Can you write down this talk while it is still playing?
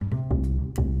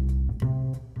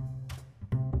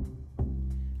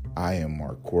I am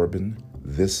Mark Corbin.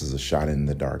 This is a Shot in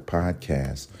the Dark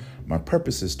podcast. My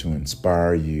purpose is to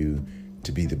inspire you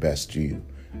to be the best you.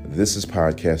 This is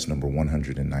podcast number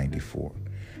 194.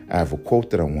 I have a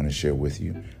quote that I want to share with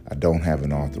you. I don't have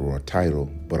an author or a title,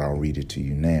 but I'll read it to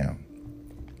you now.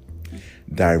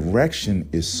 Direction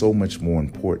is so much more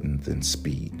important than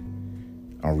speed.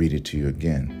 I'll read it to you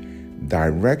again.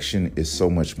 Direction is so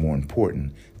much more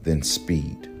important than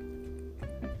speed.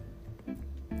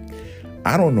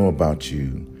 I don't know about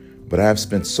you, but I've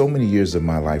spent so many years of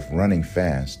my life running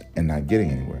fast and not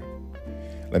getting anywhere.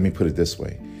 Let me put it this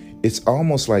way. It's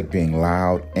almost like being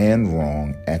loud and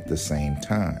wrong at the same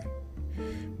time.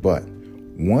 But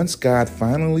once God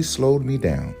finally slowed me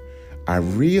down, I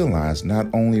realized not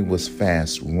only was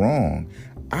fast wrong,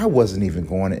 I wasn't even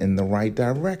going in the right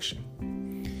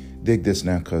direction. Dig this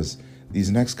now, because these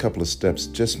next couple of steps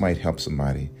just might help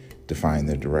somebody to find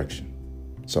their direction.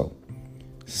 So,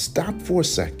 stop for a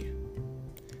second.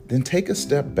 Then take a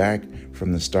step back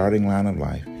from the starting line of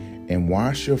life and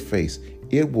wash your face.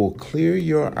 It will clear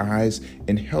your eyes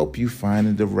and help you find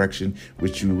the direction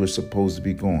which you were supposed to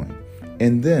be going.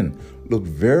 And then look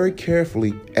very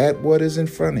carefully at what is in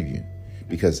front of you,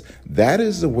 because that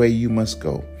is the way you must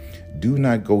go. Do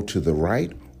not go to the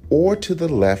right or to the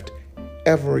left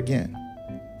ever again.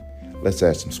 Let's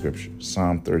add some scripture.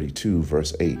 Psalm 32,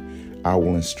 verse 8. I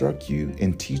will instruct you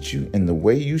and teach you in the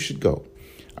way you should go.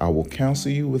 I will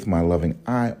counsel you with my loving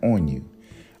eye on you.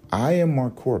 I am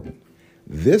Mark Corbin.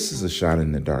 This is a Shot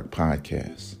in the Dark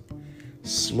podcast.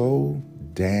 Slow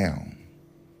down.